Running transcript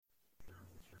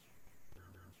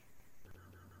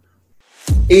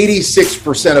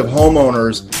86% of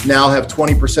homeowners now have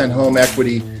 20% home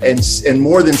equity, and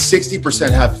more than 60%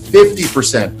 have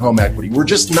 50% home equity. We're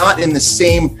just not in the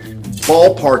same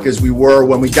ballpark as we were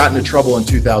when we got into trouble in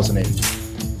 2008.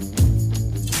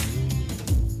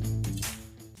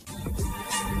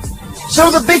 So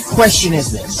the big question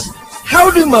is this: how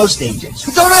do most agents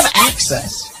who don't have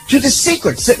access to the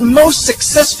secrets that most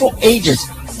successful agents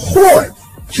hoard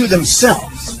to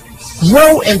themselves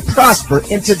grow and prosper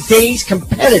in today's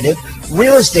competitive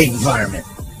real estate environment?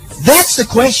 That's the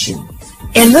question.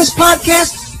 And this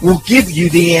podcast will give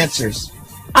you the answers.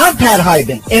 I'm Pat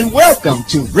Hiban, and welcome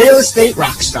to Real Estate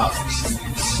Rockstars.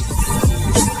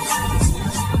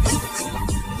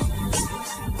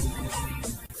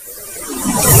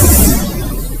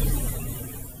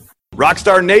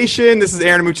 Rockstar Nation, this is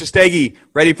Aaron Amuchastegui,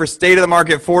 ready for State of the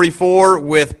Market 44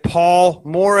 with Paul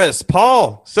Morris.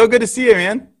 Paul, so good to see you,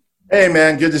 man. Hey,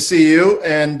 man, good to see you.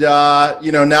 And,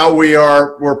 now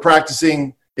we're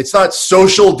practicing. It's not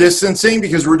social distancing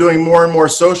because we're doing more and more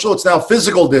social. It's now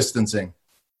physical distancing.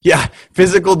 Yeah,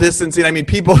 physical distancing. I mean,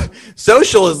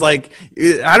 social is like,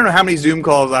 I don't know how many Zoom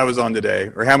calls I was on today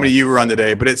or how many you were on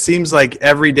today, but it seems like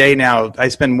every day now I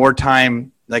spend more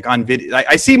time like on video.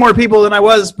 I see more people than I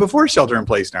was before shelter in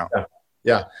place now.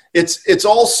 Yeah. It's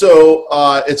also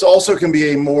can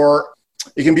be a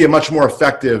much more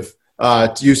effective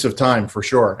use of time for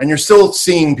sure. And you're still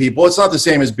seeing people. It's not the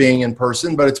same as being in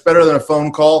person, but it's better than a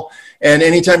phone call. And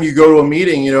anytime you go to a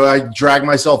meeting, I drag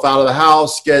myself out of the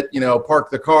house,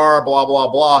 park the car, blah, blah,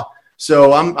 blah.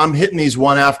 So I'm hitting these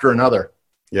one after another.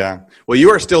 Yeah. Well, you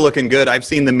are still looking good. I've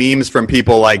seen the memes from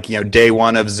people like, day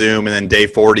 1 of Zoom and then day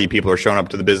 40, people are showing up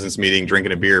to the business meeting,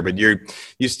 drinking a beer, but you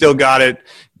still got it.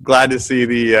 Glad to see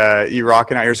you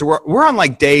rocking out here. So we're on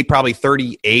like day probably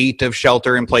 38 of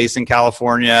shelter in place in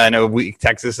California. I know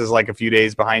Texas is like a few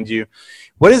days behind you.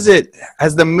 What is it?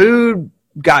 Has the mood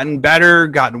gotten better,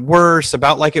 gotten worse,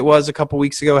 about like it was a couple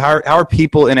weeks ago? How are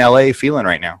people in LA feeling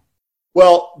right now?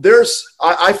 Well,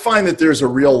 I find that there's a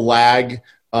real lag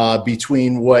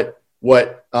between what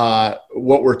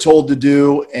we're told to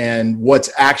do and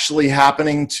what's actually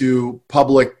happening to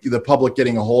the public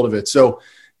getting a hold of it. So,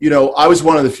 I was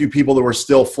one of the few people that were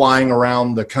still flying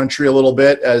around the country a little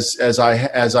bit as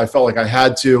I felt like I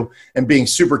had to, and being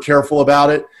super careful about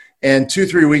it. And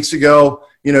 2-3 weeks ago,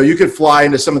 you could fly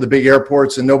into some of the big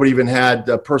airports and nobody even had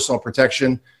personal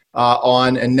protection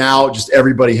on, and now just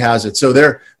everybody has it. So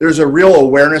there's a real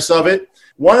awareness of it.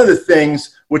 One of the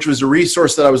things, which was a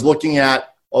resource that I was looking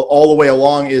at all the way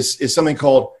along, is something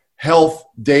called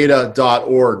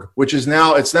healthdata.org, which is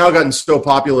it's now gotten so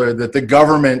popular that the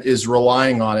government is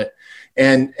relying on it.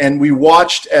 And we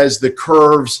watched as the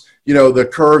curves, the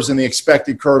curves and the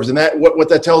expected curves. And that what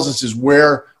that tells us is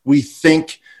where we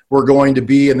think we're going to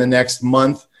be in the next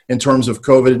month in terms of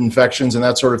COVID infections and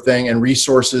that sort of thing, and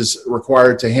resources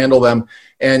required to handle them.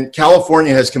 And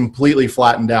California has completely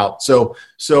flattened out. So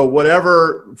for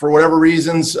whatever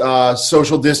reasons,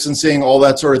 social distancing, all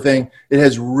that sort of thing, it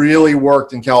has really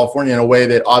worked in California in a way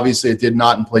that obviously it did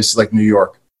not in places like New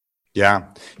York. Yeah.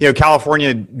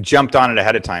 California jumped on it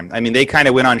ahead of time. I mean, they kind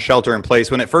of went on shelter in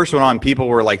place. When it first went on, people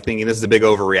were like thinking this is a big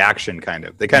overreaction kind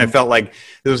of. They kind of felt like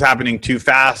this was happening too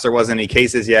fast. There wasn't any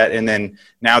cases yet. And then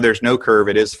now there's no curve.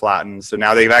 It is flattened. So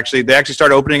now they actually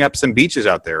started opening up some beaches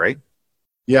out there, right?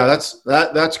 Yeah,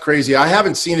 that's crazy. I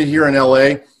haven't seen it here in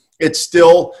LA. It's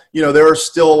still, there are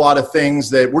still a lot of things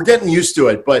that we're getting used to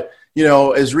it, but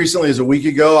as recently as a week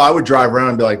ago, I would drive around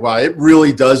and be like, wow, it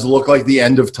really does look like the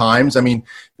end of times. I mean,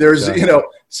 there's,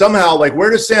 somehow like, where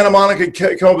does Santa Monica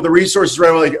come up with the resources?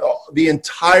 Right? Like the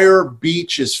entire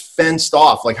beach is fenced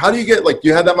off. Like, how do you get, do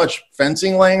you have that much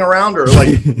fencing laying around, or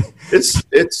like,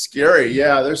 it's scary.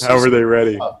 Yeah. How are they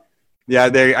ready? Yeah.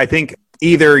 I think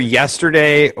either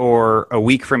yesterday or a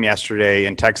week from yesterday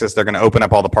in Texas, they're going to open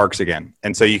up all the parks again.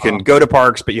 And so you can go to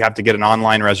parks, but you have to get an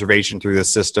online reservation through the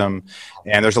system.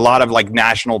 And there's a lot of like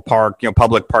national park,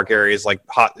 public park areas, like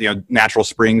hot, natural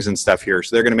springs and stuff here.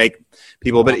 So they're going to make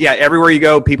people, but yeah, everywhere you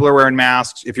go, people are wearing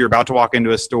masks. If you're about to walk into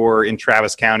a store in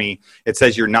Travis County, it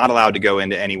says you're not allowed to go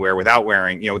into anywhere without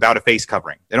wearing, without a face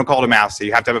covering. They don't call it a mask. So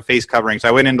you have to have a face covering. So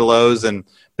I went into Lowe's and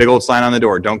big old sign on the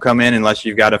door, don't come in unless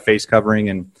you've got a face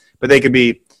covering. But they could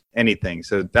be anything.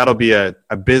 So that'll be a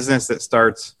business that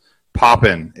starts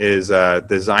popping, is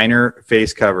designer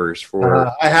face covers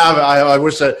for. I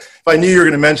wish that if I knew you were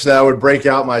going to mention that, I would break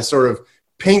out my sort of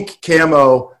pink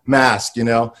camo mask,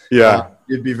 Yeah.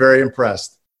 You'd be very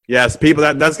impressed. Yes, people.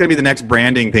 That's going to be the next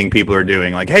branding thing people are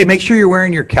doing. Like, hey, make sure you're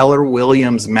wearing your Keller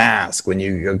Williams mask when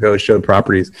you go show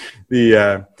properties.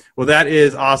 Well, that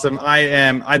is awesome.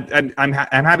 I'm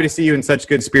happy to see you in such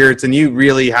good spirits, and you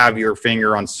really have your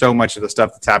finger on so much of the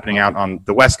stuff that's happening out on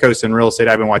the West Coast in real estate.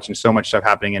 I've been watching so much stuff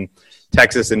happening in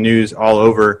Texas and news all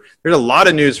over. There's a lot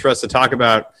of news for us to talk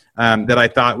about that I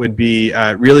thought would be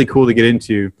really cool to get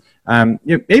into.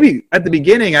 Maybe at the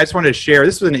beginning, I just wanted to share.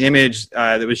 This was an image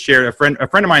that was shared. A friend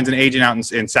of mine's an agent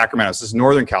out in Sacramento. This is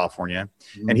Northern California,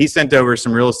 and he sent over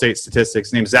some real estate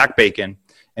statistics. Named Zach Bacon.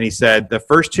 And he said the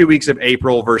first 2 weeks of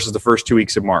April versus the first 2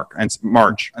 weeks of March. And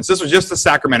so this was just the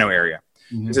Sacramento area.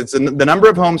 Mm-hmm. It's the number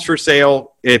of homes for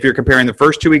sale if you're comparing the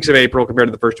first 2 weeks of April compared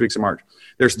to the first 2 weeks of March.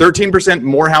 There's 13%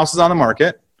 more houses on the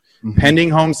market. Mm-hmm. Pending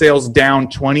home sales down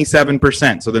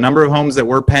 27%. So the number of homes that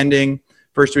were pending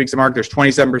first 2 weeks of March, there's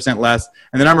 27% less.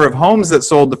 And the number of homes that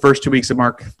sold the first 2 weeks of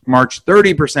March,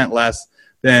 30% less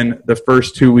than the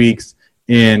first 2 weeks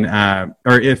in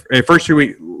first 2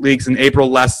 weeks in April,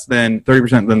 less than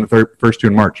 30% than the first two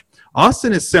in March.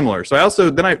 Austin is similar. So I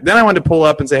wanted to pull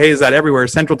up and say, hey, is that everywhere?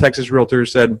 Central Texas Realtors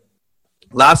said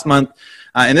last month,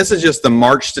 and this is just the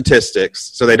March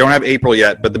statistics, so they don't have April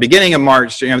yet, but the beginning of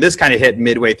March, this kind of hit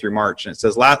midway through March, and it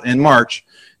says in March,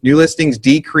 new listings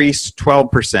decreased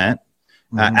 12%,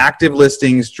 active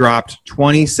listings dropped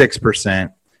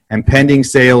 26%, and pending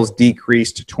sales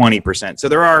decreased 20%. So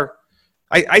there are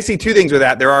I see two things with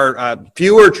that. There are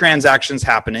fewer transactions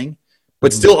happening,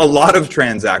 but still a lot of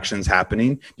transactions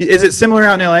happening. Is it similar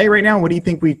out in LA right now? What do you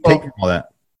think we take from all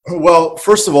that? Well,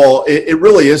 first of all, it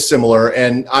really is similar.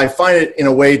 And I find it in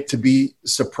a way to be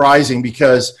surprising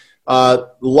because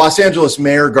Los Angeles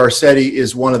Mayor Garcetti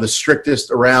is one of the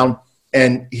strictest around.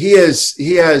 And he has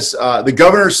the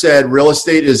governor said real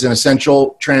estate is an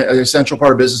essential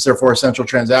part of business, therefore essential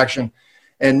transaction.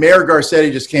 And Mayor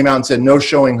Garcetti just came out and said no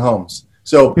showing homes.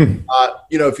 So,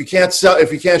 if you can't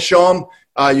show them,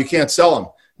 you can't sell them.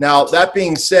 Now, that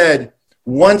being said,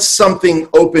 once something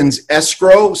opens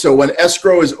escrow, so when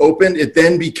escrow is opened, it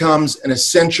then becomes an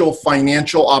essential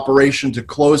financial operation to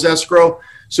close escrow.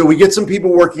 So we get some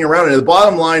people working around it. The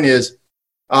bottom line is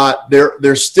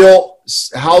there's still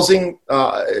housing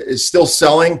is still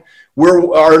selling.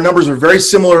 Our numbers are very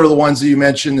similar to the ones that you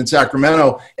mentioned in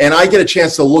Sacramento. And I get a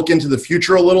chance to look into the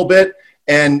future a little bit.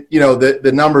 And,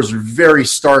 the numbers are very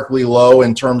starkly low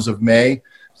in terms of May.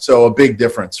 So a big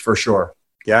difference for sure.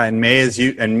 Yeah. And May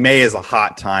is a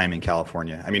hot time in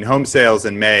California. I mean, home sales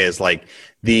in May is like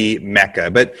the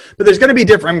Mecca, but there's going to be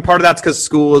different. I mean, part of that's because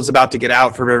school is about to get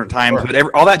out for different times, sure.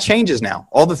 But all that changes now.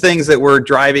 All the things that were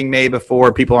driving May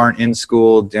before, people aren't in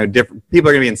school, different people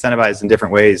are going to be incentivized in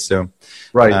different ways. So,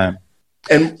 right.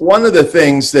 And one of the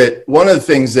things that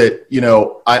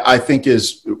I think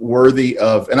is worthy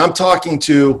of, and I'm talking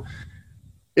to,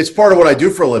 it's part of what I do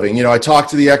for a living. I talk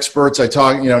to the experts. I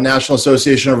talk, National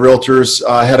Association of Realtors,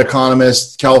 head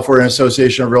economist, California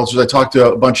Association of Realtors. I talk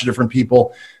to a bunch of different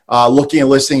people looking at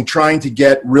listing, trying to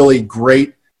get really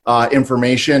great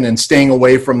information and staying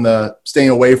away from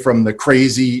the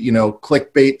crazy,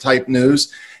 clickbait type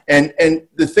news. And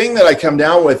the thing that I come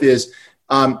down with is,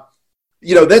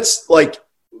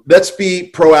 let's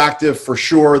be proactive for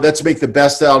sure. Let's make the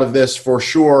best out of this for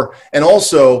sure. And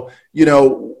also,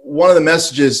 one of the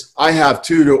messages I have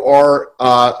to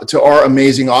our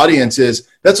amazing audience is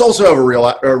let's also have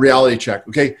a reality check.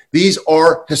 Okay. These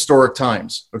are historic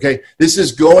times. Okay. This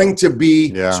is going to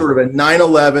be sort of a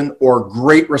 9/11 or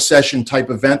Great Recession type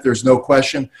event. There's no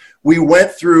question. We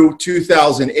went through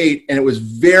 2008 and it was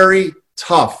very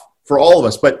tough for all of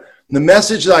us. But the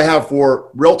message that I have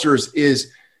for realtors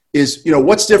is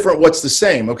what's different, what's the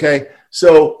same, okay?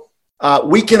 So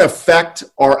we can affect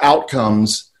our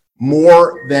outcomes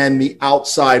more than the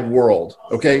outside world,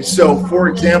 okay? So, for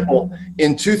example,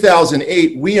 in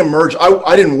 2008, we emerged.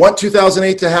 I didn't want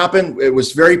 2008 to happen. It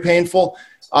was very painful.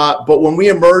 But when we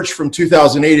emerged from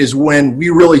 2008 is when we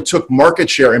really took market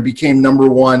share and became number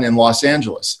one in Los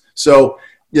Angeles. So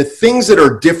the things that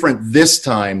are different this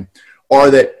time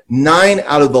are that 9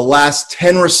 out of the last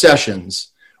 10 recessions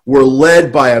were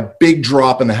led by a big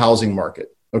drop in the housing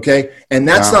market, okay? And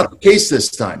that's not the case this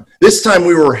time. This time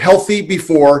we were healthy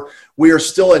before. We are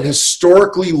still at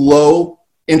historically low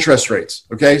interest rates,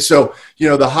 okay? So,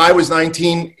 the high was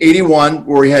 1981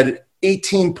 where we had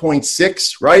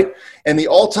 18.6, right? And the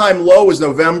all-time low was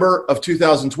November of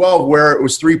 2012 where it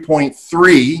was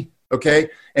 3.3, okay?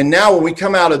 And now when we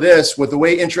come out of this with the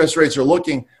way interest rates are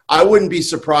looking, I wouldn't be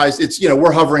surprised. It's,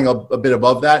 we're hovering a bit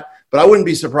above that, but I wouldn't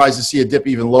be surprised to see a dip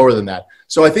even lower than that.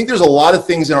 So I think there's a lot of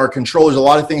things in our control. There's a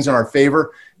lot of things in our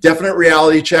favor. Definite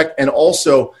reality check. And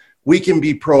also we can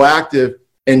be proactive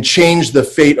and change the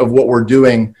fate of what we're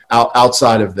doing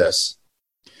outside of this.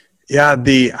 Yeah,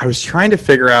 I was trying to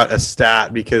figure out a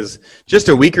stat because just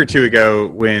a week or two ago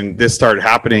when this started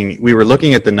happening, we were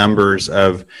looking at the numbers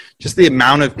of just the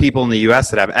amount of people in the US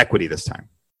that have equity this time,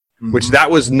 which that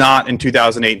was not in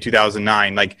 2008,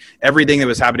 2009. Like everything that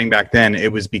was happening back then, it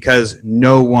was because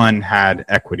no one had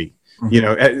equity. You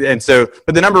know, and so,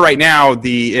 but the number right now,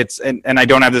 and I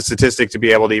don't have the statistic to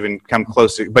be able to even come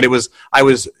close to, but I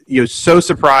was so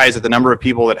surprised at the number of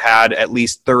people that had at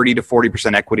least 30 to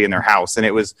 40% equity in their house. And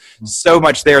it was so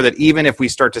much there that even if we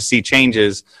start to see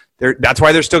changes, that's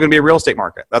why there's still going to be a real estate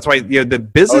market. That's why the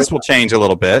business will change a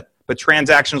little bit, but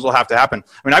transactions will have to happen.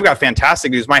 I mean, I've got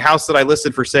fantastic news. My house that I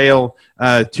listed for sale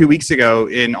 2 weeks ago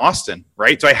in Austin,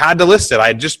 right? So I had to list it. I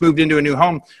had just moved into a new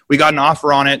home. We got an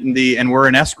offer on it, and we're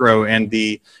in escrow, and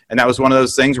that was one of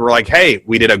those things where we're like, hey,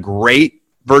 we did a great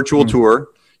virtual tour.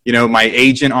 You know, my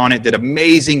agent on it did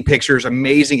amazing pictures,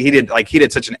 amazing. He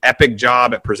did such an epic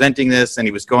job at presenting this, and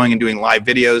he was going and doing live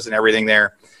videos and everything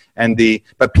there.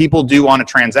 But people do want to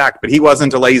transact, but he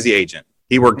wasn't a lazy agent.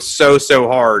 He worked so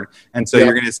hard. And so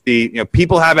you're going to see,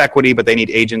 people have equity, but they need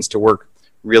agents to work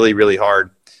really, really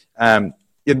hard.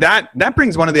 That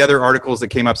brings one of the other articles that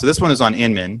came up. So this one is on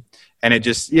Inman, and it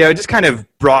just kind of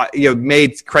brought,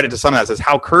 made credit to some of that. It says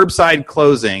how curbside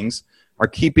closings are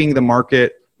keeping the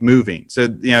market moving. So,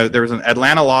 there was an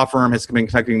Atlanta law firm has been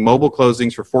conducting mobile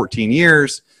closings for 14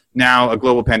 years. Now a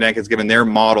global pandemic has given their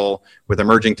model with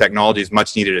emerging technologies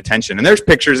much needed attention. And there's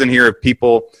pictures in here of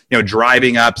people,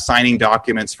 driving up, signing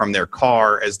documents from their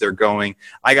car as they're going.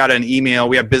 I got an email.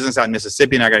 We have business out in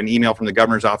Mississippi, and I got an email from the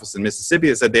governor's office in Mississippi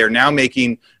that said they are now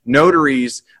making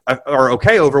notaries are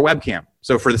okay over webcam.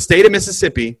 So for the state of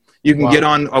Mississippi, you can get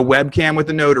on a webcam with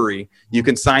a notary. You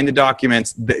can sign the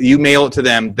documents. You mail it to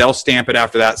them. They'll stamp it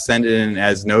after that, send it in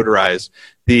as notarized.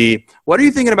 What are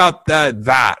you thinking about that?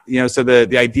 So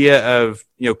the idea of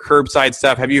curbside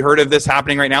stuff. Have you heard of this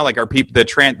happening right now? Like, are people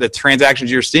the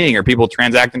transactions you're seeing? Are people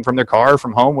transacting from their car,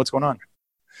 from home? What's going on?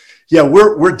 Yeah,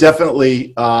 we're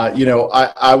definitely.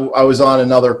 I was on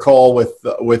another call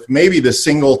with maybe the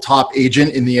single top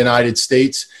agent in the United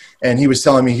States, and he was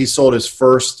telling me he sold his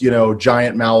first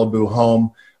giant Malibu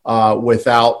home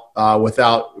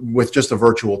with just a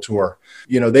virtual tour.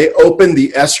 They opened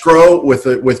the escrow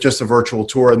with just a virtual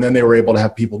tour, and then they were able to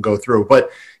have people go through.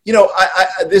 But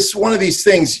this one of these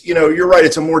things. You're right.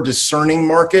 It's a more discerning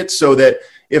market, so that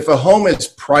if a home is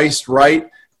priced right,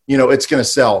 it's going to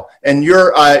sell. And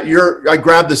I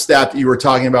grabbed the stat that you were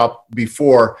talking about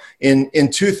before. In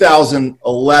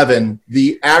 2011,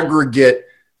 the aggregate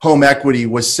home equity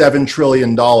was $7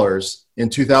 trillion. In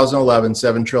 2011,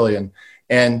 $7 trillion,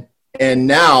 and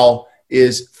now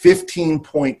is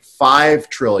 15.5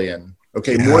 trillion.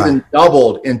 Okay, more than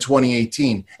doubled in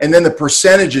 2018. And then the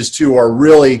percentages too are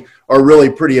really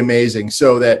pretty amazing.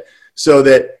 So that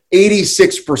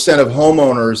 86% of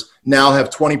homeowners now have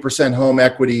 20% home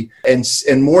equity, and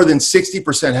more than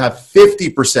 60% have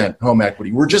 50% home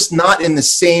equity. We're just not in the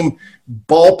same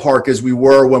ballpark as we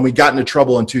were when we got into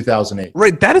trouble in 2008.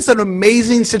 Right, that is an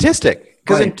amazing statistic.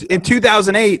 Because in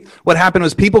 2008, what happened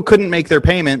was people couldn't make their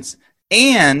payments,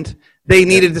 and they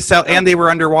needed to sell, and they were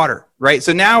underwater, right?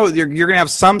 So now you're going to have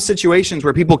some situations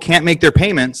where people can't make their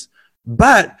payments,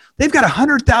 but they've got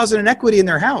 $100,000 in equity in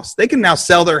their house. They can now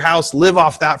sell their house, live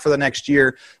off that for the next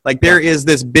year. Like there is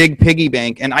this big piggy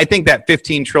bank, and I think that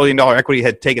 $15 trillion equity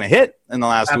had taken a hit in the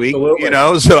last week.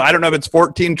 So I don't know if it's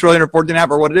 14 trillion or 14.5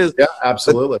 or what it is. Yeah,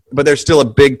 absolutely. But there's still a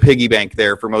big piggy bank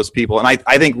there for most people, and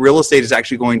I think real estate is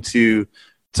actually going to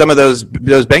some of those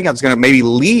bank accounts going to maybe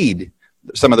lead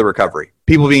some of the recovery.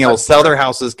 People being able to sell their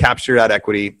houses, capture that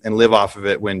equity, and live off of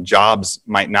it when jobs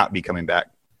might not be coming back.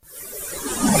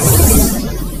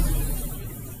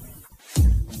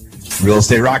 Real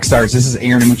Estate Rockstars, this is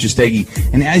Aaron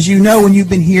Amuchastegui. And as you know, when you've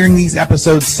been hearing these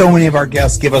episodes, so many of our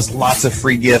guests give us lots of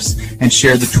free gifts and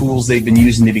share the tools they've been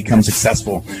using to become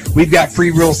successful. We've got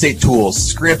free real estate tools,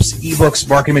 scripts, ebooks,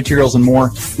 marketing materials, and more.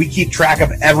 We keep track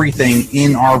of everything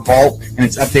in our vault, and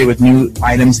it's updated with new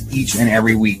items each and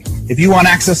every week. If you want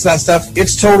access to that stuff,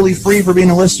 it's totally free for being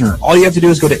a listener. All you have to do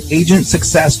is go to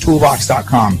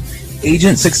agentsuccesstoolbox.com,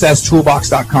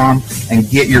 agentsuccesstoolbox.com, and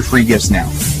get your free gifts now.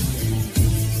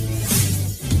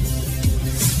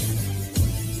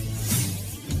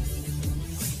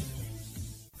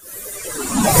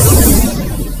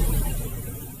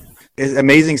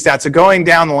 Amazing stats. So going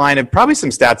down the line of probably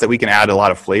some stats that we can add a lot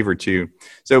of flavor to.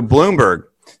 So Bloomberg.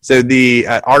 So the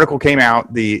article came out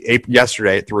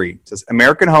yesterday at 3. It says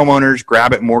American homeowners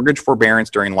grab at mortgage forbearance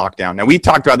during lockdown. Now we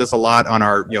talked about this a lot on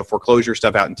our foreclosure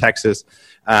stuff out in Texas.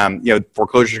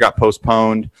 Foreclosures got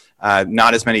postponed.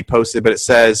 Not as many posted, but it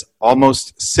says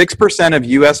almost 6% of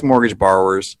U.S. mortgage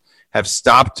borrowers have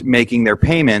stopped making their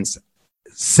payments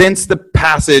since the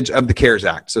passage of the CARES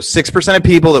Act. So 6% of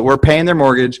people that were paying their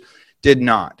mortgage did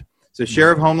not. So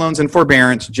share of home loans and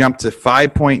forbearance jumped to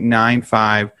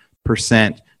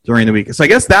 5.95% during the week. So I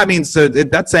guess that means,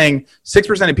 that's saying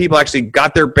 6% of people actually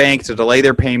got their bank to delay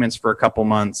their payments for a couple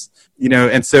months,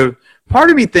 and so part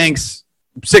of me thinks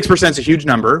 6% is a huge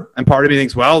number. And part of me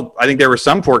thinks, well, I think there were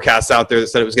some forecasts out there that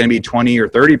said it was going to be 20 or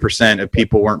 30% of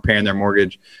people weren't paying their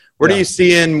mortgage. What do you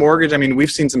see in mortgage? I mean, we've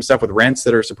seen some stuff with rents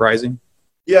that are surprising.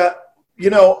 Yeah.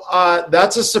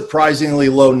 That's a surprisingly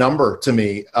low number to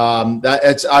me.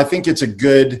 I think it's a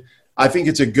good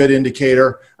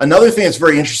indicator. Another thing that's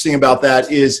very interesting about that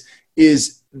is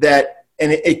that,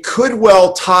 and it could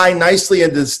well tie nicely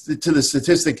into to the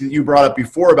statistic that you brought up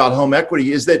before about home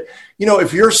equity, is that,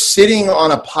 if you're sitting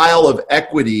on a pile of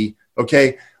equity,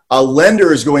 okay, a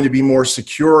lender is going to be more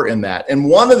secure in that. And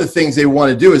one of the things they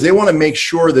want to do is they want to make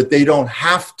sure that they don't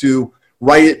have to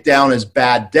write it down as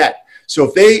bad debt.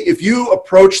 So if you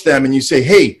approach them and you say,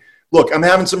 hey, look, I'm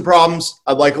having some problems.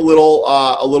 I'd like a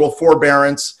little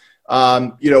forbearance.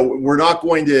 We're not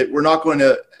going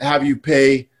to have you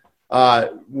pay.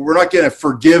 We're not going to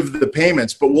forgive the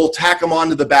payments, but we'll tack them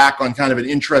onto the back on kind of an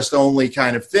interest only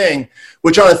kind of thing,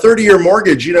 which on a 30-year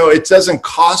mortgage, it doesn't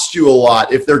cost you a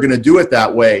lot if they're going to do it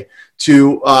that way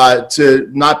to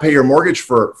not pay your mortgage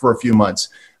for a few months.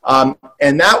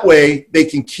 And that way they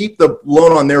can keep the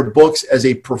loan on their books as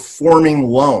a performing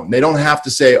loan. They don't have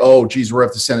to say, oh, geez, we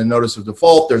have to send a notice of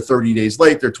default. They're 30 days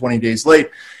late. They're 20 days late.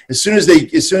 As soon as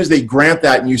they grant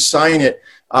that and you sign it,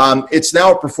 it's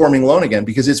now a performing loan again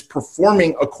because it's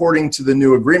performing according to the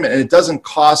new agreement, and it doesn't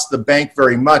cost the bank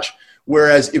very much.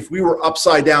 Whereas if we were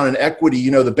upside down in equity,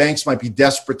 the banks might be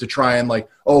desperate to try and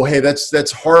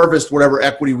let's harvest whatever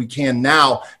equity we can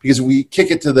now, because if we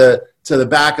kick it to the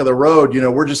back of the road,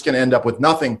 we're just going to end up with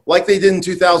nothing, like they did in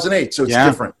 2008. So it's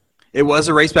different. It was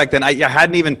a race back then. I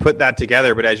hadn't even put that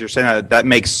together, but as you're saying, that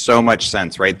makes so much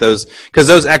sense, right? Because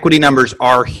those equity numbers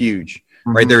are huge.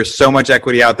 Right. There's so much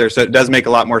equity out there. So it does make a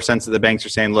lot more sense that the banks are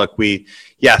saying, look, we'll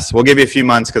give you a few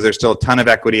months because there's still a ton of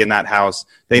equity in that house.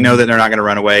 They know that they're not going to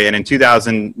run away. And in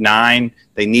 2009,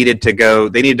 they needed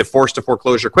to force to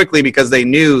foreclosure quickly because they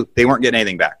knew they weren't getting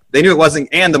anything back. They knew it wasn't,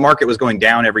 and the market was going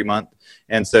down every month.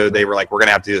 And so they were like, we're going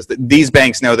to have to do this. These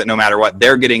banks know that no matter what,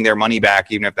 they're getting their money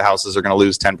back, even if the houses are going to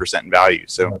lose 10% in value.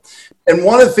 So, and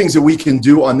one of the things that we can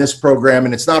do on this program,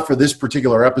 and it's not for this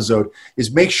particular episode,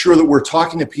 is make sure that we're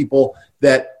talking to people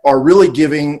that are really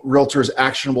giving realtors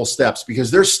actionable steps,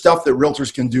 because there's stuff that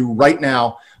realtors can do right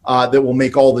now that will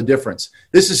make all the difference.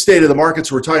 This is State of the Market,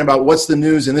 so we're talking about what's the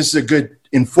news, and this is a good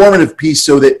informative piece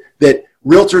so that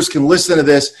realtors can listen to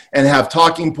this and have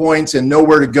talking points and know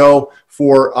where to go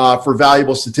for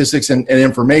valuable statistics and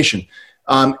information.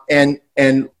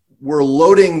 And we're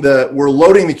loading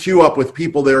the queue up with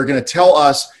people that are going to tell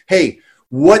us, hey,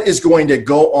 what is going to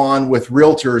go on with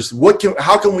realtors?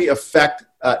 How can we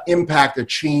impact a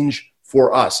change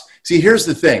for us? See, here's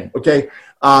the thing. Okay.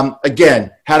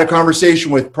 Again, had a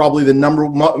conversation with probably the number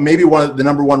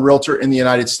one realtor in the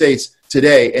United States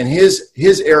today, and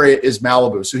his area is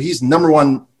Malibu. So he's number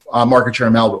one market share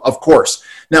in Malibu, of course.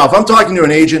 Now, if I'm talking to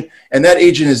an agent and that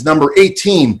agent is number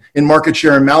 18 in market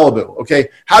share in Malibu, okay,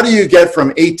 how do you get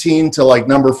from 18 to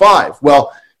number 5?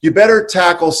 Well, you better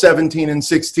tackle 17 and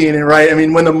 16, and right. I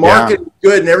mean, when the market is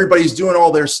good and everybody's doing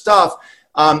all their stuff,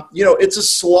 it's a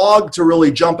slog to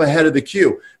really jump ahead of the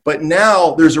queue. But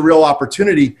now there's a real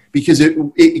opportunity because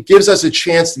it gives us a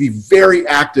chance to be very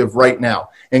active right now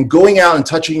and going out and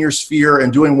touching your sphere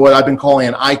and doing what I've been calling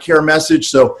an I care message.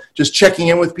 So just checking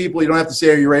in with people. You don't have to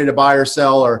say, are you ready to buy or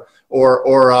sell or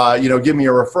give me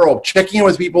a referral. Checking in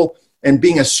with people and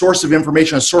being a source of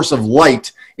information, a source of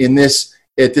light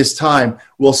at this time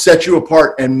will set you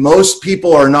apart. And most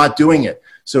people are not doing it.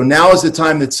 So now is the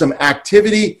time that some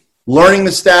activity, learning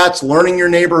the stats, learning your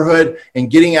neighborhood,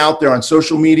 and getting out there on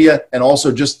social media, and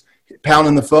also just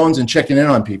pounding the phones and checking in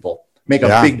on people make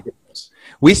a big difference.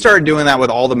 We started doing that with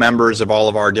all the members of all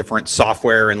of our different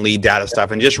software and lead data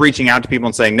stuff, and just reaching out to people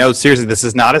and saying, no, seriously, this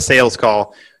is not a sales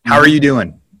call. How are you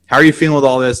doing? How are you feeling with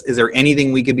all this? Is there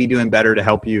anything we could be doing better to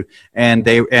help you? And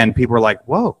people are like,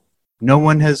 whoa, no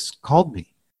one has called me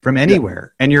from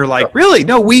anywhere. And you're like, really?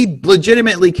 No, we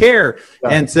legitimately care.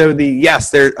 And so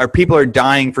people are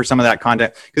dying for some of that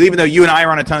content. Because even though you and I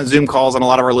are on a ton of Zoom calls, and a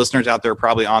lot of our listeners out there are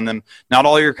probably on them, not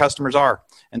all your customers are.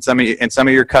 And some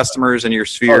of your customers in your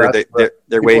sphere,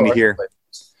 they're waiting to hear.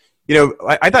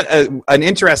 I thought an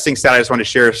interesting stat I just wanted to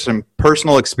share, some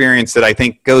personal experience that I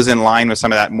think goes in line with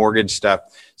some of that mortgage stuff.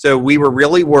 So we were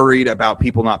really worried about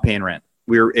people not paying rent.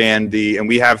 and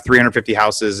we have 350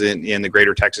 houses in the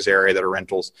greater Texas area that are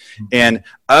rentals. And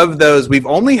of those, we've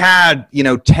only had,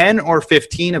 10 or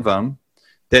 15 of them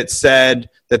that said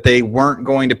that they weren't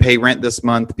going to pay rent this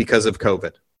month because of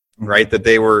COVID. Right, that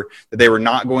they were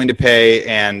not going to pay,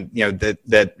 and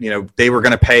that they were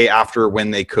going to pay after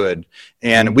when they could,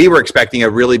 and we were expecting a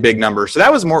really big number. So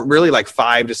that was really like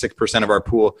 5 to 6% of our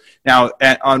pool. Now,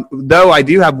 though I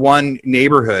do have one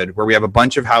neighborhood where we have a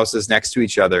bunch of houses next to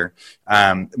each other,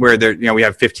 where we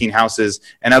have 15 houses,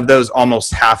 and of those,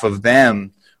 almost half of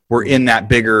them were in that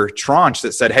bigger tranche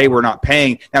that said, hey, we're not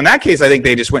paying. Now, in that case, I think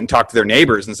they just went and talked to their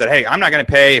neighbors and said, hey, I'm not going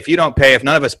to pay. If you don't pay, if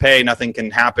none of us pay, nothing can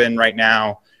happen right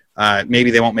now. Maybe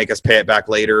they won't make us pay it back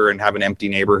later and have an empty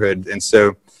neighborhood. And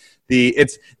so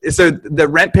the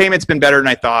rent payment's been better than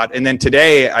I thought. And then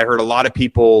today I heard a lot of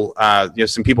people,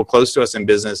 some people close to us in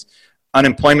business,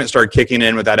 unemployment started kicking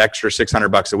in with that extra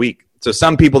 $600 a week. So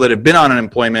some people that have been on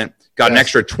unemployment got an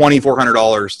extra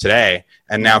 $2,400 today.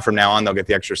 And now from now on, they'll get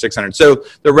the extra $600. So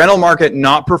the rental market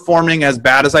not performing as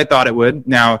bad as I thought it would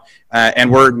now.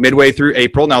 And we're midway through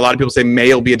April. Now, a lot of people say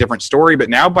May will be a different story, but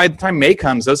now by the time May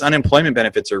comes, those unemployment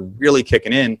benefits are really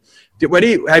kicking in. Have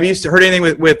you heard anything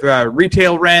with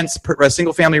retail rents,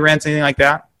 single family rents, anything like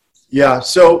that? Yeah.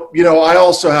 So, I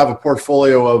also have a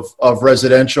portfolio of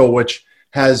residential, which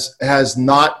has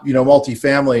not,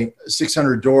 multifamily,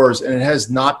 600 doors, and it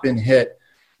has not been hit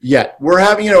yet. We're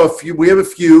having, we have a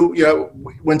few,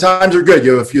 when times are good,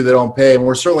 you have a few that don't pay, and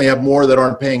we certainly have more that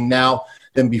aren't paying now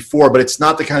than before, but it's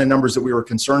not the kind of numbers that we were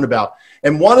concerned about.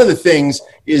 And one of the things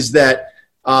is that,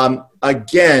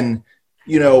 again,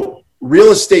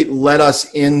 real estate led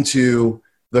us into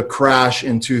the crash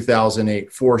in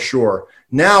 2008 for sure.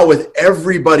 Now with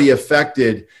everybody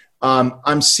affected,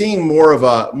 I'm seeing more of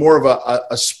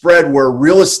a spread where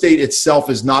real estate itself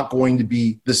is not going to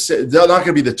be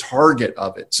the target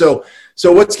of it. So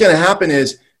what's going to happen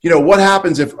is, what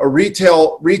happens if a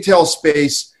retail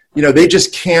space, they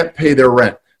just can't pay their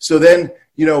rent. So then,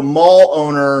 mall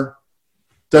owner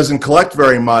doesn't collect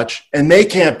very much and they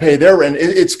can't pay their rent.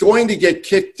 It's going to get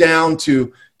kicked down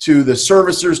to the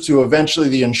servicers, to eventually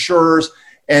the insurers,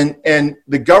 and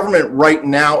the government right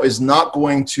now is not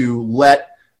going to let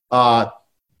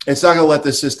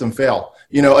the system fail.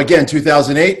 Again,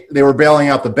 2008, they were bailing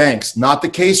out the banks. Not the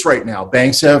case right now.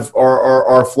 Banks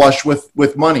are flush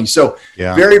with money. So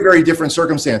very, very different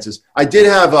circumstances. I did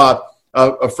have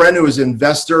a friend who was an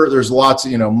investor. There's lots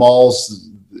of, malls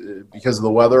because of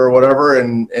the weather or whatever.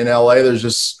 In LA, there's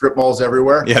just strip malls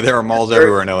everywhere. Yeah, there are malls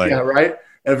everywhere in LA. Yeah, right.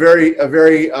 And a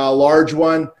very large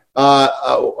one.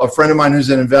 A friend of mine who's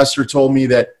an investor told me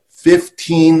that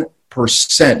 15%,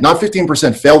 not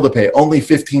 15% failed to pay, only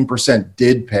 15%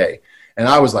 did pay. And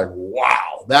I was like,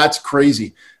 wow, that's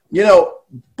crazy.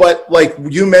 But like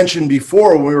you mentioned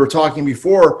before, when we were talking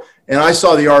before, and I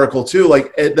saw the article too,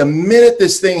 like at the minute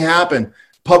this thing happened,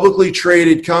 publicly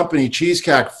traded company,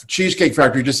 Cheesecake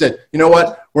Factory just said, you know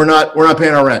what, we're not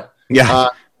paying our rent. Yeah.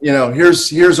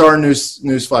 Here's our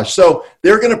news flash. So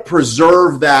they're going to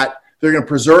preserve that. They're going to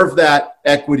preserve that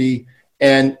equity.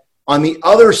 And on the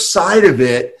other side of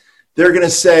it, they're going to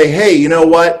say, hey, you know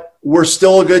what? We're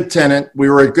still a good tenant. We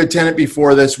were a good tenant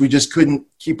before this. We just couldn't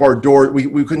keep our door.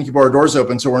 We couldn't keep our doors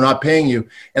open, so we're not paying you.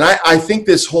 And I think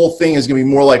this whole thing is going to be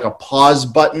more like a pause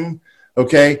button,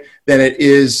 okay, than it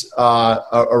is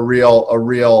a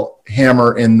real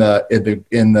hammer in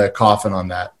the coffin on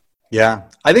that. Yeah,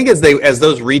 I think as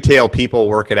those retail people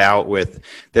work it out with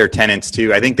their tenants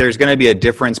too, I think there's going to be a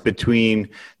difference between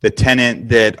the tenant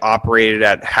that operated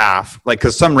at half, like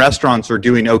because some restaurants are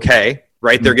doing okay.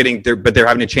 Right. Mm-hmm. They're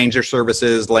having to change their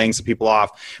services, laying some people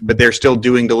off, but they're still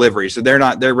doing delivery. So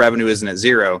their revenue isn't at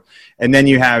zero. And then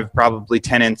you have probably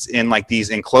tenants in like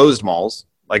these enclosed malls,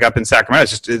 like up in Sacramento,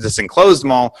 it's just this enclosed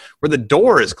mall where the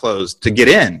door is closed to get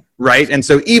in. Right. And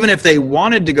so even if they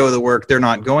wanted to go to work, they're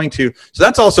not going to. So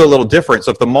that's also a little different.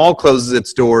 So if the mall closes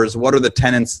its doors, what are the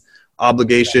tenants'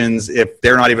 obligations if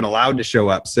they're not even allowed to show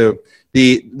up? So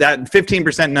that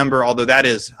 15% number, although that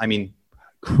is,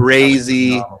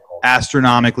 crazy,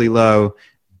 astronomically low.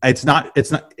 It's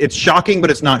shocking,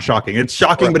 but it's not shocking. It's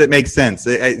shocking, right, but it makes sense.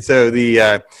 There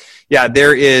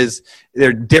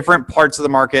are different parts of the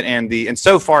market, and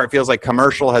so far it feels like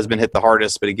commercial has been hit the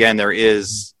hardest. But again,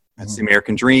 that's the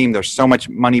American dream. There's so much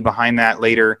money behind that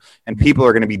later, and people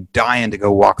are going to be dying to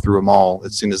go walk through a mall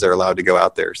as soon as they're allowed to go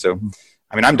out there. So,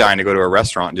 I'm dying to go to a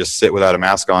restaurant and just sit without a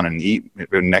mask on and eat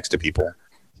next to people.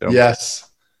 So. Yes.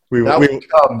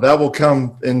 That will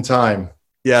come in time.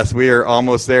 Yes, we are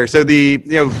almost there. So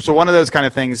so one of those kind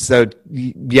of things. So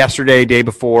yesterday, day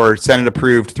before, Senate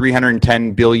approved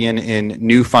 $310 billion in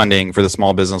new funding for the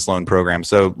small business loan program.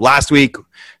 So last week,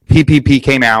 PPP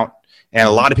came out, and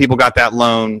a lot of people got that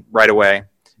loan right away.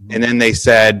 And then they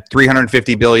said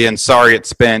 $350 billion. Sorry, it's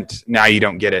spent. Now you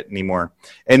don't get it anymore.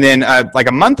 And then like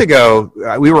a month ago,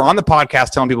 we were on the podcast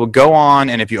telling people go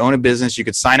on, and if you own a business, you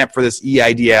could sign up for this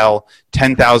EIDL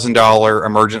 $10,000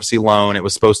 emergency loan. It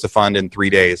was supposed to fund in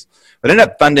 3 days, but ended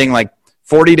up funding like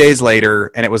 40 days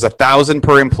later, and it was $1,000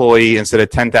 per employee instead of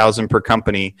 $10,000 per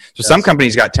company. So some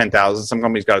companies got 10,000, some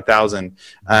companies got 1,000.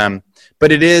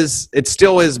 But it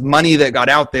still is money that got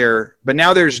out there. But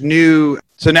now there's new.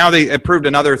 So now they approved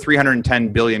another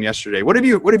 $310 billion yesterday. What have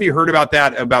you heard about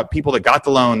that? About people that got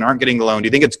the loan and aren't getting the loan? Do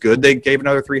you think it's good they gave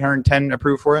another 310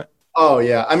 approved for it? Oh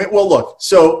yeah. I mean, well, look.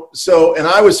 So, and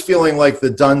I was feeling like the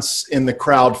dunce in the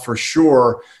crowd for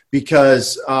sure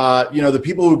because the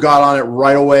people who got on it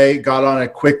right away, got on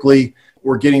it quickly,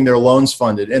 were getting their loans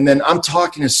funded. And then I'm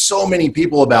talking to so many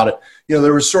people about it.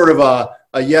 There was sort of a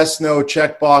yes, no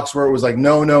checkbox where it was like,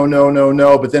 no, no, no, no,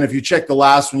 no. But then if you check the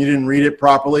last one, you didn't read it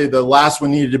properly. The last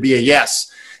one needed to be a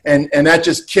yes. And that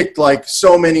just kicked like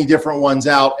so many different ones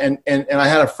out. And I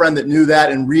had a friend that knew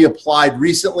that and reapplied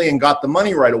recently and got the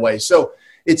money right away. So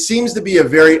it seems to be a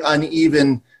very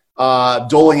uneven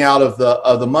doling out of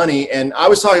the money. And I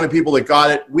was talking to people that got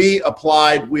it. We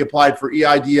applied for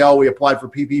EIDL. We applied for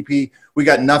PPP. We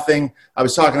got nothing. I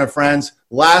was talking to friends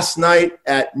last night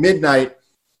at midnight.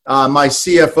 My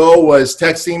CFO was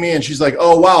texting me and she's like,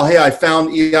 oh, wow, hey, I found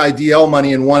EIDL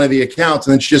money in one of the accounts.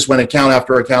 And then she just went account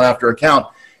after account after account.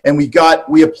 And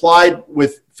we applied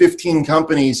with 15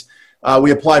 companies.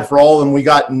 We applied for all of them. We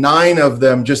got 9 of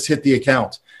them just hit the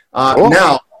account.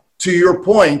 Now, to your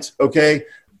point, okay,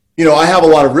 I have a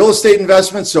lot of real estate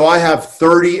investments. So I have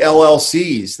 30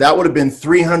 LLCs. That would have been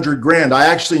 $300,000. I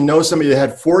actually know somebody that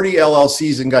had 40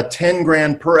 LLCs and got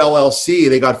 $10,000 per LLC.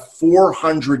 They got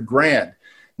 $400,000.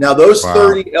 Now, those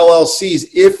 30 LLCs,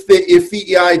 if the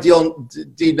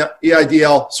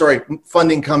EIDL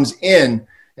funding comes in,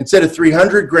 instead of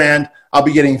 $300,000, I'll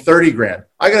be getting $30,000.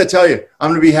 I got to tell you, I'm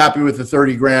going to be happy with the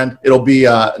 $30,000. It'll be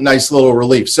a nice little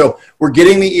relief. So we're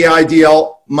getting the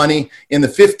EIDL money in the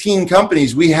 15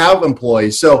 companies. We have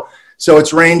employees. So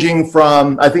it's ranging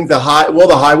from, I think the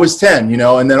high was 10,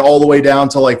 and then all the way down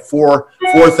to like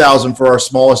 4,000 for our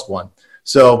smallest one.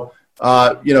 So,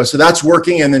 so that's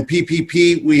working. And then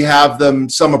PPP, we have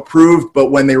some approved,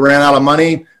 but when they ran out of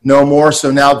money, no more.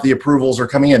 So now the approvals are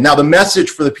coming in. Now, the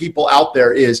message for the people out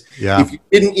there is if you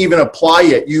didn't even apply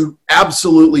yet, you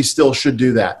absolutely still should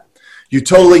do that. You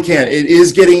totally can. It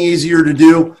is getting easier to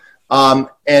do.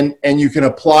 And you can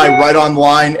apply right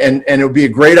online, and it would be a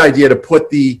great idea to put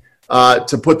the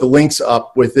links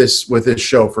up with this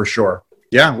show for sure.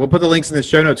 Yeah, we'll put the links in the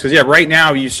show notes because right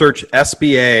now you search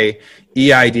SBA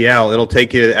EIDL, it'll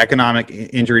take you to Economic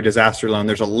Injury Disaster Loan.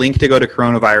 There's a link to go to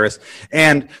coronavirus,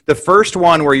 and the first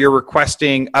one where you're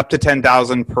requesting up to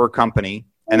 $10,000 per company,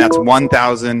 and that's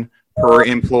 $1,000 per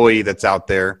employee that's out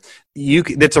there.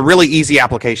 That's a really easy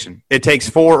application. It takes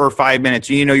 4 or 5 minutes.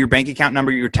 You know your bank account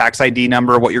number, your tax ID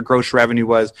number, what your gross revenue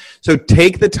was. So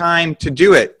take the time to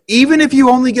do it. Even if you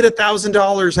only get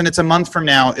 $1,000 and it's a month from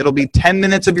now, it'll be 10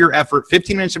 minutes of your effort,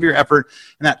 15 minutes of your effort,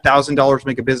 and that $1,000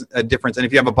 make a difference. And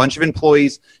if you have a bunch of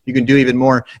employees, you can do even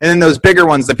more. And then those bigger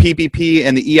ones, the PPP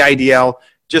and the EIDL,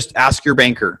 just ask your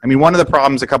banker. I mean, one of the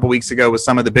problems a couple weeks ago was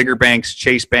some of the bigger banks,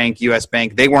 Chase Bank, US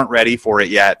Bank, they weren't ready for it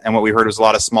yet. And what we heard was a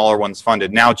lot of smaller ones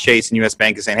funded. Now Chase and US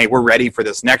Bank is saying, hey, we're ready for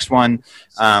this next one.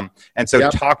 And so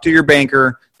talk to your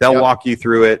banker. They'll walk you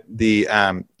through it. They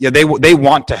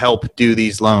want to help do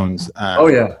these loans.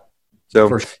 So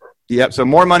for sure. Yep. So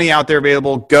more money out there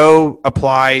available. Go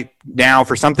apply now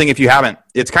for something if you haven't.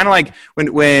 It's kind of like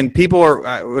when people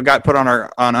got put on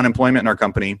unemployment in our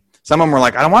company. Some of them were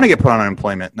like, I don't want to get put on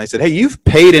unemployment. And I said, hey, you've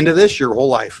paid into this your whole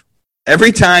life.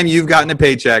 Every time you've gotten a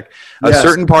paycheck, a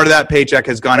certain part of that paycheck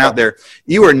has gone out there.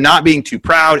 You are not being too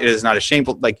proud. It is not a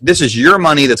shameful. Like, this is your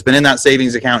money that's been in that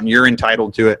savings account, and you're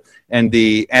entitled to it. And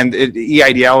the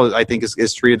EIDL, I think,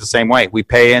 is treated the same way. We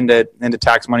pay into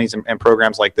tax monies and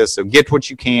programs like this. So get what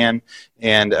you can.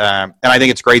 And I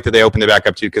think it's great that they opened it back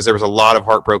up too, because there was a lot of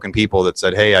heartbroken people that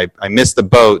said, hey, I missed the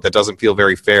boat. That doesn't feel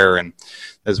very fair. And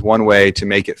there's one way to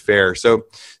make it fair. So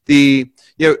the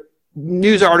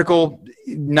news article,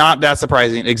 not that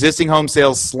surprising. Existing home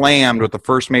sales slammed with the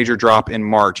first major drop in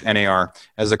March, NAR.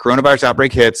 As the coronavirus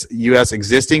outbreak hits, U.S.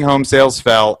 existing home sales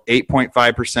fell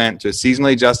 8.5% to a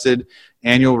seasonally adjusted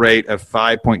annual rate of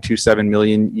 5.27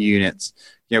 million units,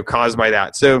 caused by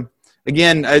that. So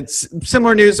again, it's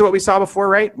similar news to what we saw before,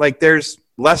 right? Like there's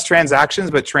less transactions,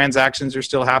 but transactions are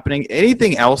still happening.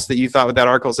 Anything else that you thought with that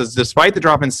article? Says despite the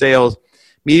drop in sales,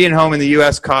 median home in the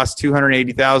U.S. costs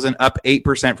 $280,000, up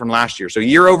 8% from last year. So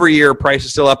year over year, price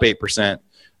is still up 8%,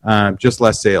 just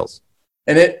less sales.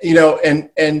 And it,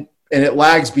 and it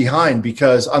lags behind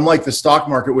because unlike the stock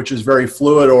market, which is very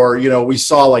fluid, or, we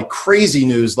saw like crazy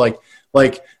news, like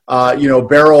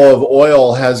barrel of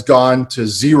oil has gone to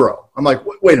zero. I'm like,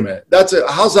 wait a minute,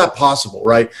 how's that possible,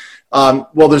 right?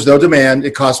 Well, there's no demand.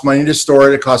 It costs money to store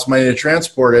it. It costs money to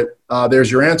transport it. There's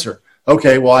your answer.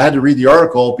 Okay, well, I had to read the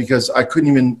article because I couldn't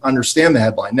even understand the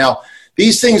headline. Now,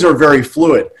 these things are very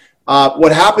fluid.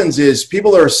 What happens is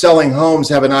people that are selling homes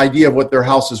have an idea of what their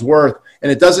house is worth,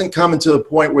 and it doesn't come into the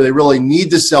point where they really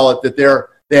need to sell it, that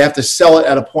they have to sell it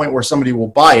at a point where somebody will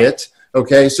buy it.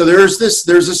 Okay, so there's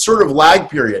this sort of lag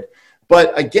period.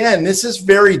 But again, this is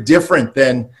very different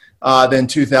than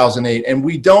 2008, and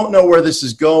we don't know where this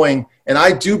is going. And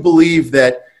I do believe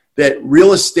that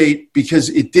real estate, because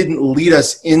it didn't lead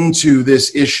us into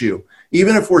this issue,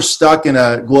 even if we're stuck in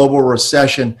a global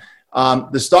recession,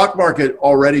 the stock market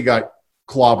already got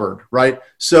clobbered, right?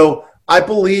 So I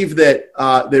believe that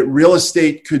real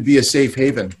estate could be a safe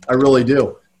haven. I really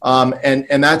do.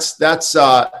 And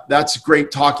that's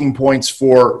great talking points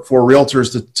for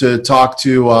realtors to talk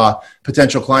to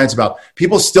potential clients about.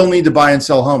 People still need to buy and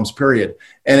sell homes, period.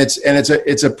 And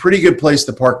it's a pretty good place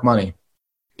to park money.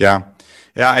 Yeah.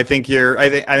 Yeah, I think you're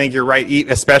right,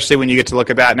 especially when you get to look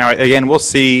at that. Now, again, we'll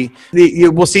see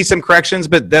some corrections,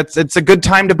 but it's a good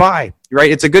time to buy,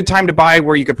 right? It's a good time to buy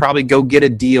where you could probably go get a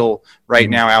deal right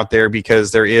now out there,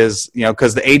 because there is,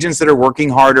 because the agents that are working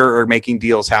harder are making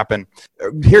deals happen.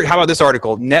 Here, how about this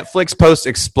article? Netflix posts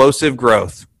explosive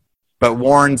growth, but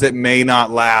warns it may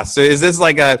not last. So is this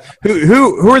like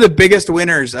who are the biggest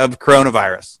winners of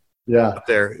coronavirus? Yeah.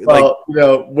 There. Well,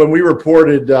 when we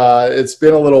reported, it's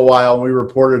been a little while, and we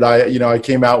reported, I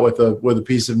came out with a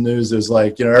piece of news. It was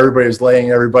like, everybody was laying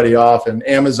everybody off, and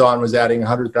Amazon was adding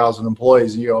 100,000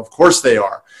 employees. And, of course they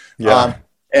are. Yeah.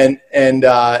 And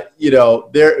I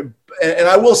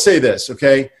will say this,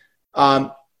 okay.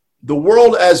 The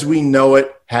world as we know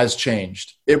it has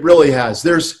changed. It really has.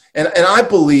 And I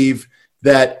believe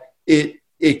that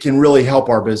it can really help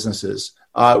our businesses.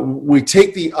 We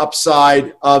take the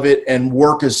upside of it and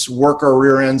work our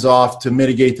rear ends off to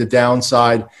mitigate the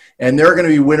downside. And there are going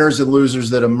to be winners and losers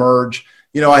that emerge.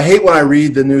 I hate when I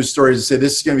read the news stories and say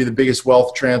this is going to be the biggest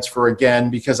wealth transfer again,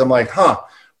 because I'm like,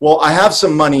 well, I have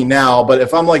some money now, but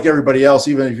if I'm like everybody else,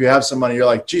 even if you have some money, you're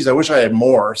like, geez, I wish I had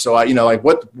more. So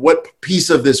what piece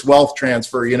of this wealth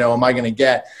transfer, am I going to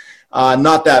get?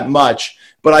 Not that much.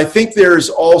 But I think there's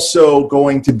also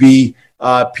going to be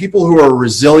people who are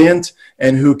resilient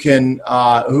and who can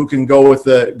go with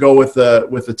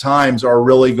the times, are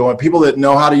really going. People that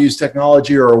know how to use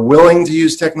technology or are willing to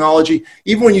use technology.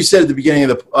 Even when you said at the beginning of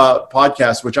the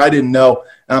podcast, which I didn't know,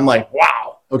 and I'm like,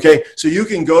 wow, okay. So you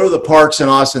can go to the parks in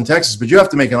Austin, Texas, but you have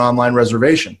to make an online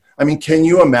reservation. I mean, can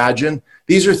you imagine?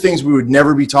 These are things we would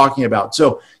never be talking about.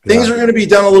 So things are going to be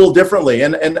done a little differently,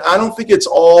 and I don't think it's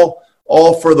all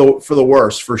for the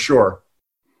worse, for sure.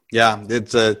 Yeah,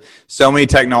 it's so many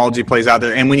technology plays out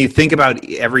there. And when you think about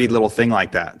every little thing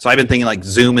like that, so I've been thinking like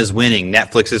Zoom is winning,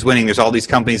 Netflix is winning. There's all these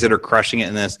companies that are crushing it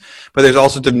in this, but there's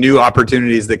also some new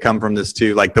opportunities that come from this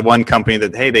too. Like the one company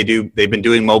that, hey, they've been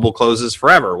doing mobile closes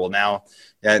forever. Well, now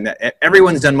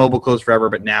everyone's done mobile close forever,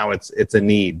 but now it's a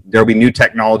need. There'll be new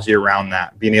technology around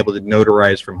that, being able to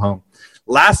notarize from home.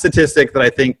 Last statistic that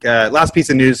I think, last piece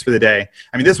of news for the day.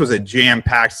 I mean, this was a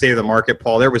jam-packed state of the market,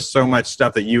 Paul. There was so much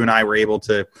stuff that you and I were able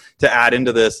to add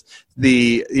into this.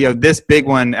 This big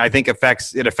one, I think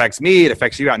affects me. It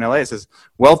affects you out in LA. It says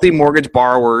wealthy mortgage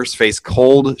borrowers face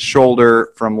cold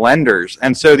shoulder from lenders.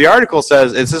 And so the article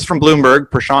says, this is from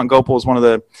Bloomberg. Prashant Gopal is one of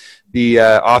the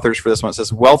authors for this one. It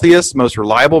says wealthiest, most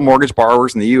reliable mortgage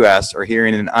borrowers in the U.S. are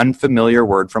hearing an unfamiliar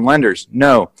word from lenders.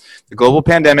 No, the global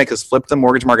pandemic has flipped the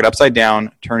mortgage market upside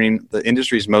down, turning the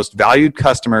industry's most valued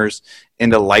customers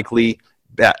into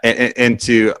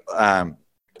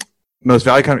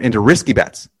risky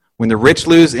bets. When the rich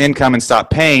lose income and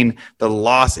stop paying, the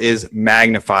loss is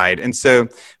magnified. And so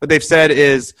what they've said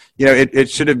is, it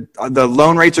should have, the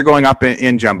loan rates are going up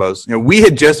in jumbos.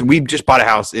 We just bought a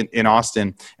house in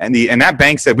Austin, and that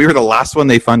bank said we were the last one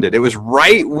they funded. It was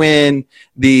right when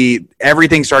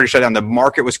everything started to shut down. The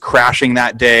market was crashing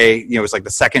that day. It was like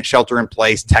the second shelter in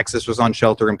place. Texas was on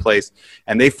shelter in place,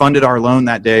 and they funded our loan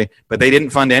that day, but they didn't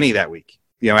fund any that week.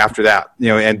 After that,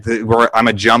 I'm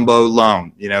a jumbo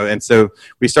loan, and so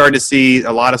we started to see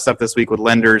a lot of stuff this week with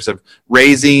lenders of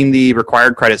raising the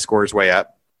required credit scores way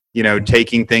up.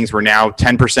 taking things. We're now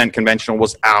 10% conventional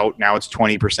was out. Now it's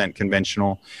 20%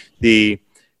 conventional.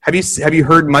 Have you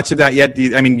heard much of that yet?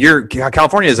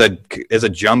 California is a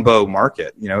jumbo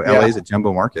market. LA is a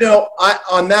jumbo market.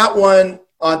 On that one,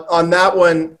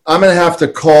 I'm going to have to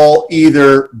call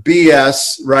either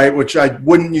BS, right, which I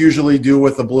wouldn't usually do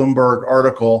with a Bloomberg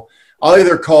article. I'll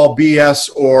either call BS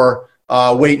or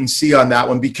wait and see on that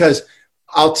one, because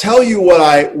I'll tell you what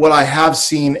I have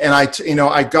seen, and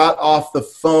I got off the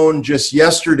phone just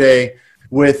yesterday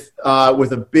with a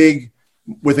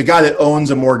guy that owns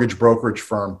a mortgage brokerage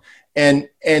firm, and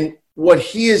what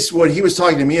he was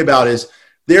talking to me about is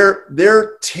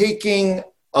they're taking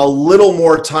a little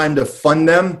more time to fund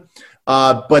them,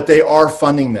 but they are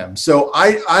funding them. So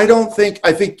I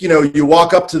think you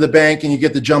walk up to the bank and you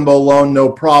get the jumbo loan, no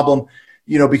problem,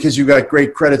 because you've got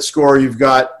great credit score, you've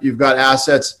got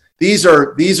assets. These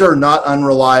are not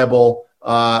unreliable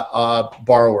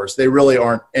borrowers. They really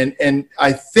aren't. And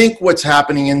I think what's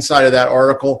happening inside of that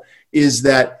article is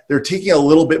that they're taking a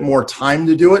little bit more time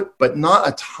to do it, but not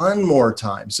a ton more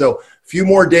time. So a few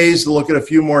more days to look at a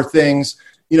few more things.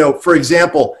 For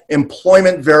example,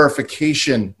 employment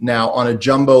verification now on a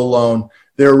jumbo loan,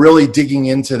 they're really digging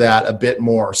into that a bit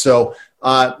more. So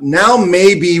now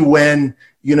maybe when,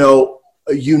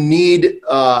 you need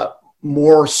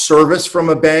more service from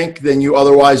a bank than you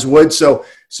otherwise would. So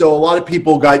a lot of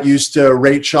people got used to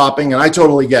rate shopping, and I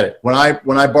totally get it. When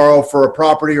I borrow for a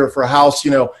property or for a house,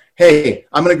 hey,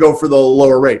 I'm going to go for the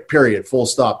lower rate, period, full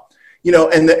stop. And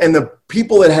the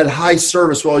people that had high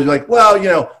service will always be like,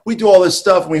 well, we do all this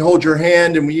stuff and we hold your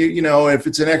hand, and we, if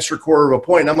it's an extra quarter of a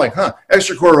point, and I'm like,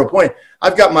 extra quarter of a point.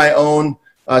 I've got my own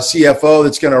CFO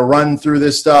that's going to run through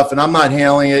this stuff, and I'm not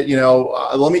handling it.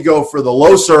 Let me go for the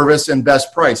low service and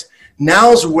best price.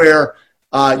 Now's where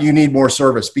you need more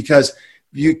service, because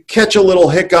you catch a little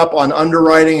hiccup on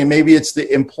underwriting, and maybe it's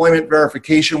the employment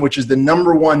verification, which is the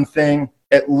number one thing,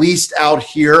 at least out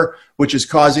here, which is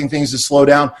causing things to slow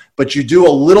down. But you do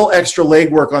a little extra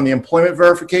legwork on the employment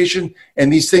verification,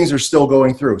 and these things are still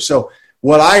going through. So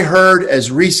what I heard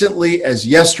as recently as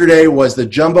yesterday was the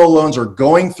jumbo loans are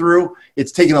going through.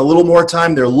 It's taking a little more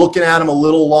time. They're looking at them a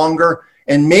little longer,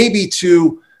 and maybe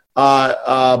to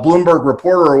Bloomberg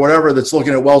reporter or whatever that's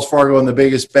looking at Wells Fargo and the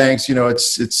biggest banks,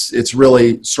 it's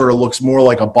really sort of looks more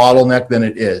like a bottleneck than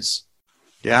it is.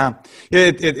 Yeah,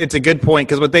 it's a good point,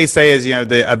 because what they say is,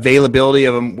 the availability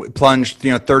of them plunged,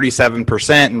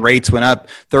 37%, and rates went up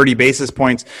 30 basis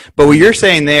points. But what you're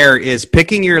saying there is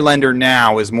picking your lender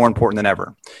now is more important than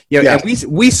ever. And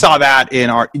we saw that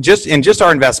in our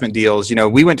investment deals.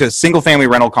 We went to a single family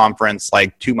rental conference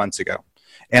like 2 months ago,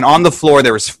 and on the floor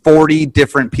there was 40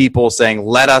 different people saying,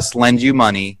 "Let us lend you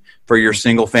money for your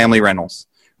single family rentals."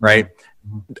 Right?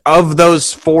 Of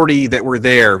those 40 that were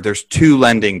there, there's 2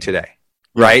 lending today.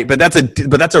 Right. But that's a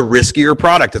riskier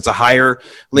product. It's a higher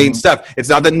lien stuff. It's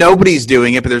not that nobody's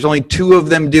doing it, but there's only 2 of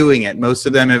them doing it. Most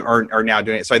of them are now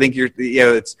doing it. So I think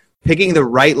it's picking the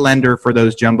right lender for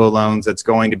those jumbo loans that's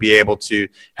going to be able to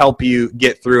help you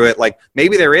get through it. Like,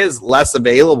 maybe there is less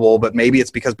available, but maybe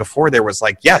it's because before there was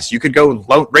like, yes, you could go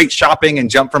low rate shopping and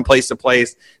jump from place to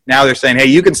place. Now they're saying, hey,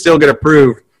 you can still get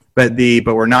approved, but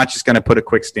we're not just going to put a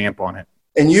quick stamp on it.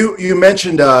 And you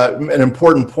mentioned an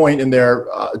important point in there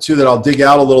too that I'll dig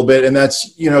out a little bit, and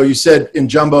that's you said in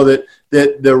jumbo that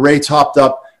the rates hopped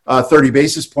up 30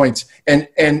 basis points, and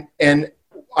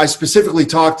I specifically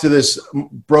talked to this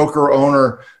broker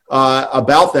owner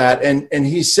about that, and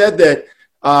he said that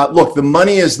look, the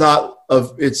money is not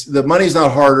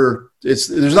harder.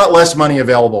 There's not less money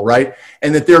available, right?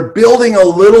 And that they're building a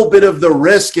little bit of the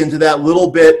risk into that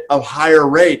little bit of higher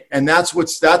rate, and that's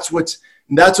what's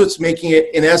making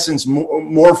it, in essence,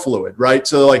 more fluid, right?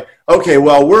 So like, okay,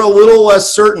 well, we're a little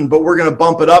less certain, but we're going to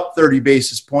bump it up 30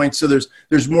 basis points, so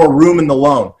there's more room in the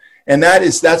loan, and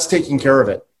that's taking care of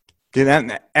it.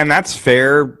 And that's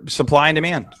fair supply and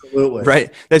demand. Absolutely.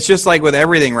 Right. That's just like with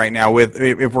everything right now.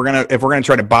 If we're gonna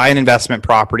try to buy an investment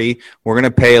property, we're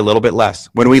gonna pay a little bit less.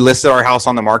 When we listed our house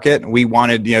on the market, we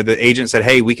wanted, the agent said,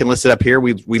 hey, we can list it up here.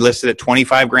 We listed it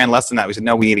 $25,000 less than that. We said,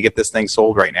 no, we need to get this thing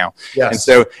sold right now. Yes. And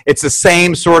so it's the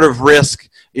same sort of risk,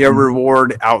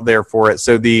 reward out there for it.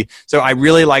 So I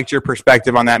really liked your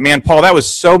perspective on that. Man, Paul, that was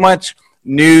so much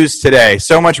news today,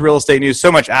 so much real estate news, so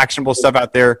much actionable stuff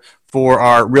out there for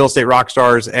our real estate rock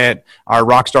stars at our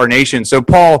Rockstar Nation. So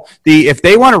Paul, if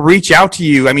they want to reach out to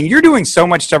you, I mean, you're doing so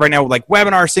much stuff right now, like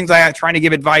webinars, things like that, trying to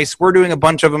give advice. We're doing a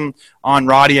bunch of them on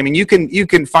Roddy. I mean, you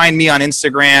can find me on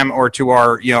Instagram or to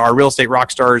our real estate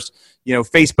rock stars,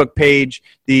 Facebook page.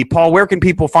 Paul, where can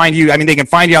people find you? I mean, they can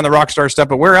find you on the Rockstar stuff,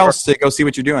 but where else to go see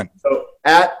what you're doing? So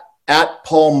at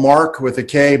Paul Mark with a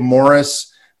K,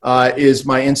 Morris, is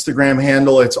my Instagram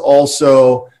handle. It's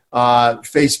also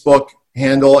Facebook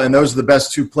handle, and those are the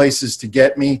best two places to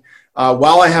get me.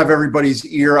 While I have everybody's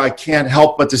ear, I can't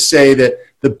help but to say that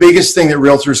the biggest thing that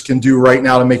realtors can do right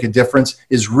now to make a difference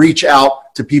is reach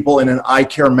out to people in an I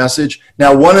care message.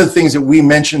 Now, one of the things that we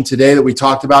mentioned today that we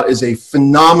talked about is a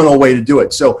phenomenal way to do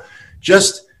it. So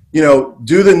just,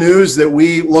 do the news that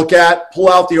we look at, pull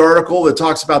out the article that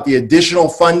talks about the additional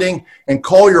funding, and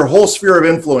call your whole sphere of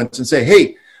influence and say,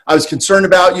 hey, I was concerned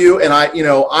about you, and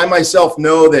I myself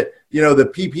know that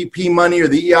the PPP money or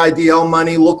the EIDL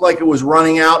money looked like it was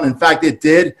running out. And in fact, it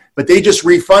did, but they just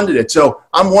refunded it. So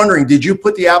I'm wondering, did you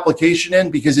put the application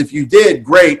in? Because if you did,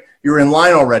 great, you're in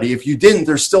line already. If you didn't,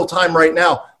 there's still time right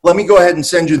now. Let me go ahead and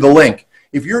send you the link.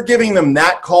 If you're giving them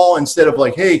that call instead of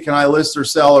like, hey, can I list or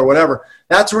sell or whatever,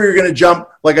 that's where you're going to jump,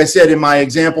 like I said in my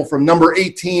example, from number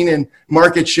 18 in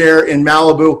market share in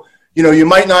Malibu. You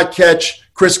might not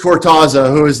catch Chris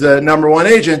Cortazza, who is the number one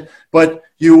agent, but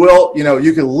you will,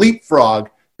 you can leapfrog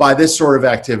by this sort of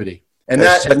activity. And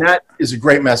that is a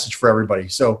great message for everybody.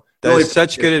 So that's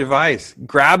such good advice.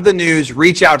 Grab the news,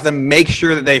 reach out to them, make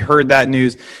sure that they heard that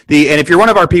news. And if you're one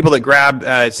of our people that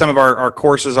grabbed some of our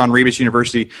courses on Rebus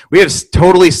University, we have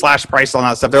totally slashed price on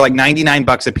that stuff. They're like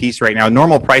 $99 a piece right now.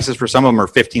 Normal prices for some of them are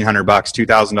 $1,500,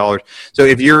 $2,000. So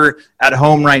if you're at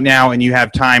home right now and you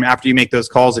have time after you make those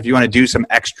calls, if you want to do some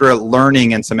extra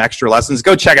learning and some extra lessons,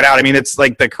 go check it out. I mean, it's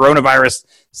like the coronavirus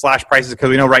slash prices, because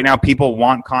we know right now people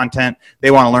want content.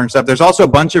 They want to learn stuff. There's also a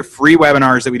bunch of free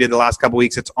webinars that we did the last couple of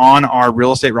weeks. It's on our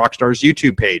Real Estate Rockstars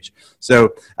YouTube page.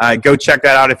 So go check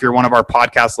that out if you're one of our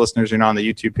podcast listeners and on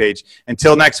the YouTube page.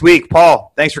 Until next week,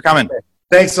 Paul, thanks for coming.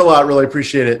 Thanks a lot. Really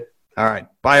appreciate it. All right.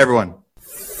 Bye, everyone.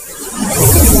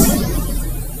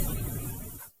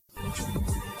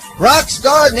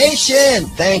 Rockstar Nation,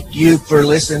 thank you for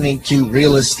listening to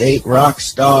Real Estate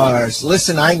Rockstars.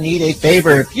 Listen, I need a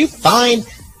favor. If you find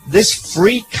this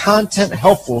free content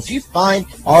helpful, if you find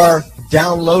our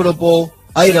downloadable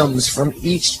items from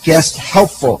each guest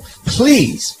helpful,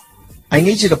 please, I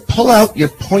need you to pull out your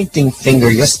pointing finger,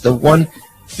 yes, the one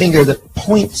finger that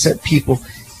points at people,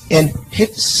 and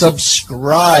hit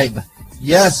subscribe.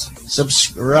 Yes,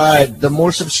 subscribe. The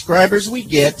more subscribers we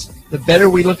get, the better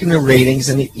we look in the ratings,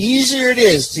 and the easier it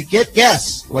is to get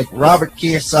guests like Robert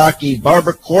Kiyosaki,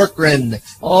 Barbara Corcoran,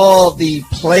 all the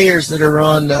players that are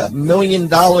on the $1 million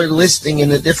listing in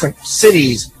the different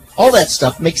cities. All that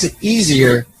stuff makes it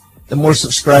easier the more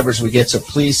subscribers we get, so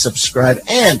please subscribe.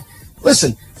 And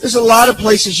listen, there's a lot of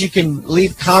places you can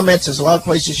leave comments. There's a lot of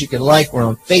places you can like. We're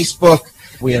on Facebook.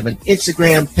 We have an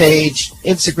Instagram page.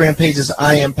 Instagram page is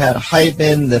I am Pat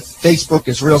Hiban. The Facebook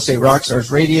is Real Estate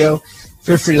Rockstars Radio.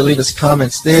 Feel free to leave us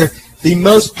comments there. The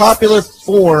most popular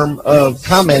form of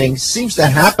commenting seems to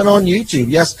happen on YouTube.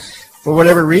 Yes, for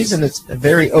whatever reason, it's a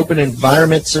very open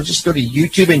environment. So just go to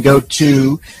YouTube and go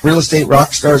to Real Estate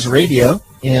Rockstars Radio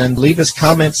and leave us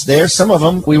comments there. Some of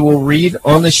them we will read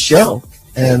on the show,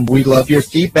 and we love your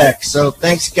feedback. So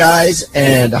thanks, guys,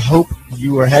 and I hope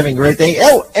you are having a great day.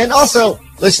 Oh, and also,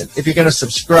 listen, if you're going to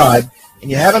subscribe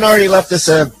and you haven't already left us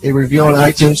a review on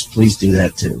iTunes, please do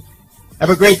that too.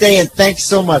 Have a great day, and thanks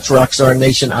so much, Rockstar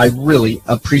Nation. I really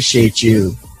appreciate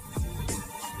you.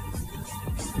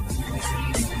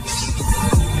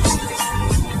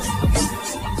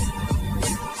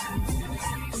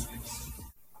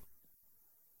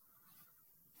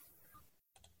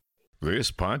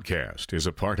 This podcast is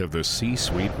a part of the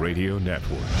C-Suite Radio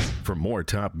Network. For more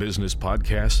top business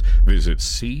podcasts, visit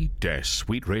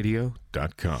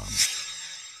c-suiteradio.com.